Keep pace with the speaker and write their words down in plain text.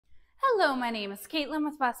Hello, my name is Caitlin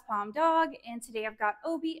with West Palm Dog, and today I've got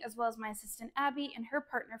Obi as well as my assistant Abby and her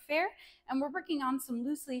partner Fair, and we're working on some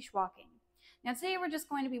loose leash walking. Now today we're just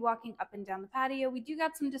going to be walking up and down the patio. We do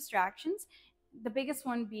got some distractions, the biggest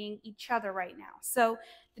one being each other right now. So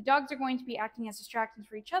the dogs are going to be acting as distractions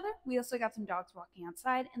for each other. We also got some dogs walking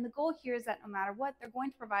outside, and the goal here is that no matter what, they're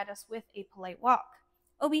going to provide us with a polite walk.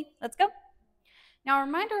 Obi, let's go. Now, a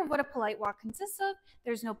reminder of what a polite walk consists of: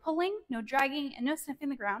 there's no pulling, no dragging, and no sniffing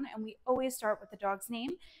the ground, and we always start with the dog's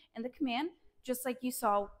name and the command, just like you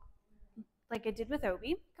saw, like I did with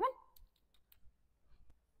Obi. Come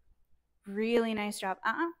on. Really nice job.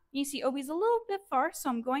 You see Obi's a little bit far,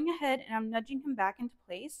 so I'm going ahead and I'm nudging him back into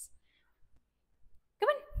place. Come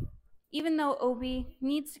on. Even though Obi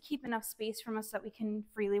needs to keep enough space from us so that we can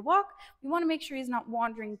freely walk, we want to make sure he's not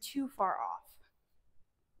wandering too far off.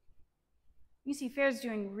 You see Fair's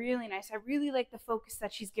doing really nice. I really like the focus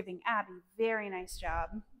that she's giving Abby. Very nice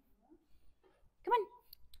job. Come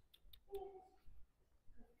on.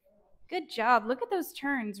 Good job. Look at those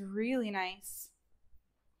turns. Really nice.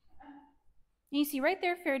 And you see right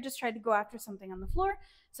there, Fair just tried to go after something on the floor,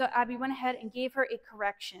 so Abby went ahead and gave her a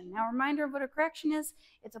correction. Now, a reminder of what a correction is: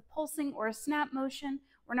 it's a pulsing or a snap motion.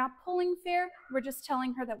 We're not pulling Fair. We're just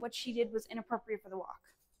telling her that what she did was inappropriate for the walk.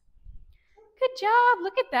 Good job.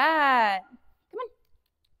 Look at that. Come on.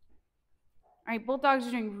 All right, both dogs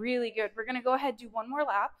are doing really good. We're going to go ahead and do one more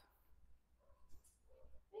lap.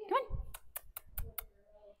 Come on.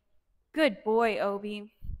 Good boy,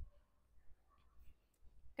 Obi.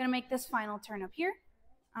 Going to make this final turn up here.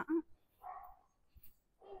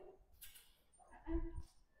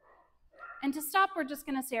 And to stop, we're just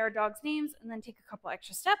going to say our dog's names and then take a couple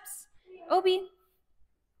extra steps. Obi.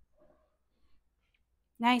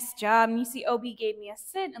 Nice job. You see Obi gave me a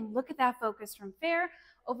sit, and look at that focus from Fair.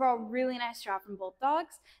 Overall, really nice job from both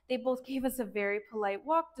dogs. They both gave us a very polite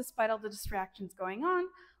walk despite all the distractions going on.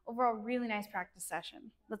 Overall, really nice practice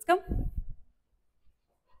session. Let's go.